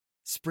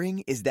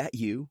Spring, is that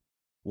you?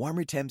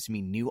 Warmer temps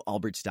mean new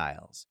Allbirds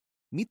styles.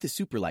 Meet the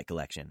Superlight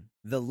Collection,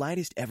 the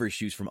lightest ever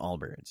shoes from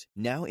Allbirds,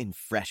 now in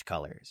fresh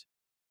colors.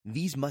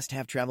 These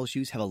must-have travel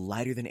shoes have a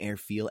lighter-than-air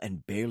feel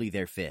and barely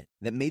their fit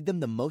that made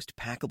them the most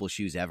packable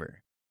shoes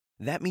ever.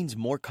 That means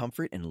more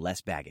comfort and less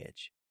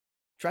baggage.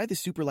 Try the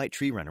Superlight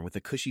Tree Runner with a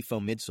cushy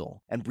foam midsole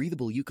and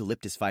breathable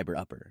eucalyptus fiber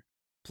upper.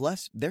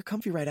 Plus, they're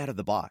comfy right out of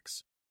the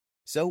box.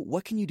 So,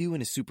 what can you do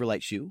in a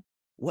Superlight shoe?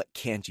 What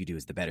can't you do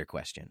is the better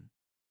question.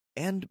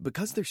 And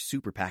because they're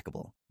super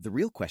packable, the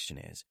real question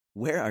is,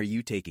 where are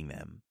you taking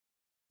them?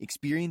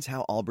 Experience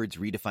how Allbirds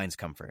redefines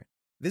comfort.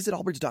 Visit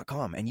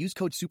allbirds.com and use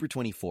code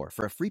SUPER24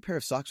 for a free pair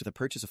of socks with a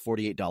purchase of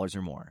 $48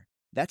 or more.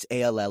 That's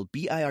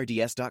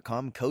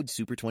ALLBIRDS.com, code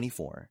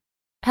SUPER24.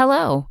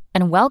 Hello,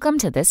 and welcome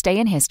to This Day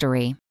in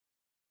History.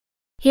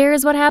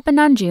 Here's what happened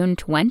on June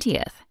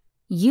 20th.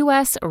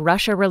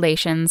 U.S.-Russia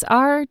relations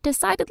are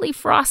decidedly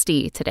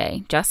frosty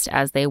today, just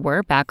as they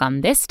were back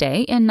on this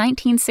day in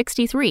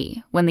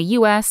 1963, when the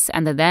U.S.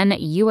 and the then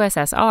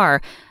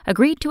USSR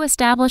agreed to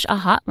establish a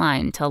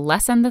hotline to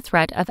lessen the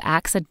threat of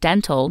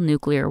accidental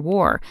nuclear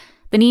war.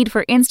 The need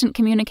for instant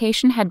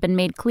communication had been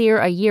made clear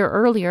a year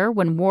earlier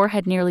when war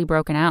had nearly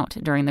broken out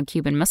during the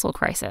Cuban Missile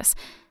Crisis.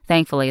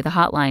 Thankfully, the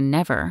hotline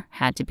never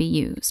had to be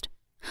used.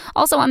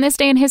 Also on this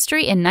day in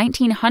history, in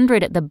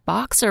 1900, the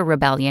Boxer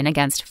Rebellion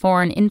against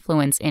foreign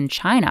influence in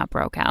China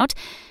broke out.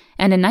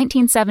 And in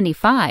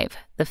 1975,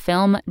 the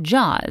film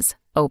Jaws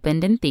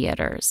opened in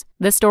theaters.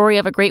 The story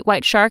of a great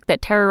white shark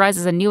that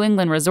terrorizes a New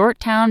England resort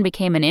town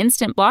became an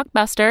instant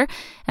blockbuster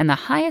and the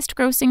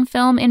highest-grossing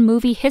film in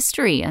movie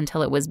history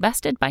until it was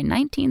bested by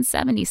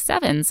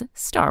 1977's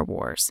Star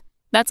Wars.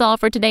 That's all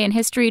for today in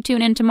history.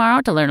 Tune in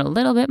tomorrow to learn a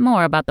little bit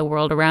more about the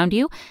world around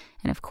you.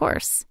 And of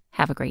course,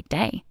 have a great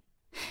day.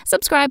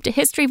 Subscribe to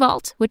History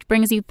Vault, which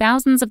brings you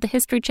thousands of the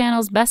History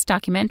Channel's best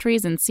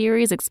documentaries and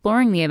series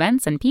exploring the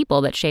events and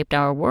people that shaped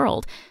our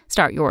world.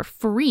 Start your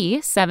free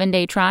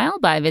 7-day trial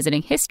by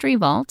visiting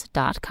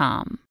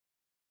historyvault.com.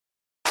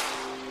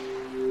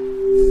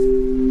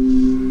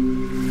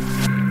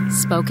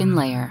 Spoken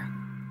Layer.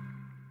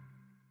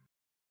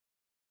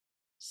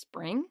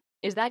 Spring?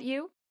 Is that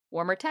you?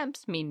 Warmer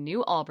temps mean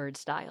new Allbirds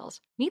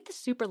styles. Meet the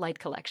Superlight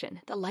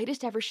Collection, the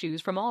lightest ever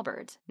shoes from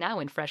Allbirds, now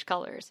in fresh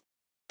colors.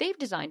 They've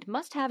designed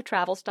must-have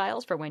travel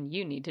styles for when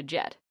you need to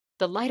jet.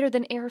 The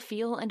lighter-than-air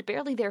feel and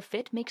barely-there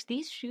fit makes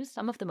these shoes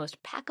some of the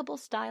most packable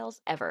styles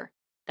ever.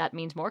 That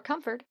means more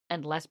comfort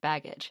and less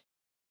baggage.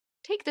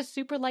 Take the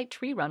Superlight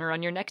Tree Runner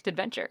on your next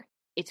adventure.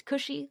 Its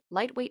cushy,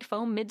 lightweight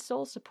foam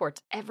midsole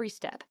supports every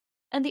step,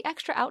 and the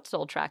extra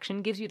outsole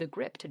traction gives you the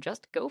grip to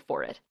just go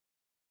for it.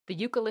 The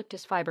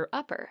eucalyptus fiber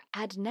upper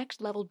adds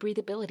next-level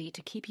breathability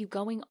to keep you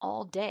going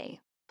all day.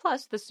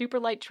 Plus, the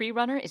Superlight Tree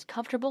Runner is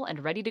comfortable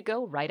and ready to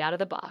go right out of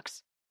the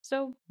box.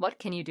 So, what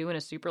can you do in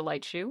a super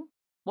light shoe?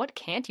 What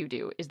can't you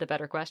do is the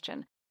better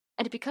question.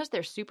 And because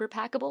they're super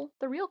packable,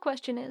 the real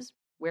question is,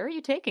 where are you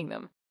taking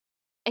them?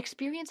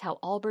 Experience how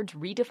Allbirds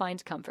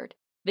redefines comfort.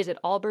 Visit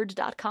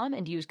allbirds.com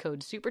and use code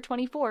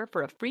SUPER24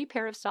 for a free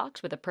pair of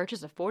socks with a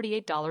purchase of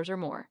 $48 or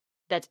more.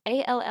 That's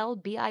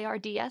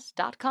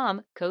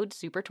ALLBIRDS.com, code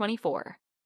SUPER24.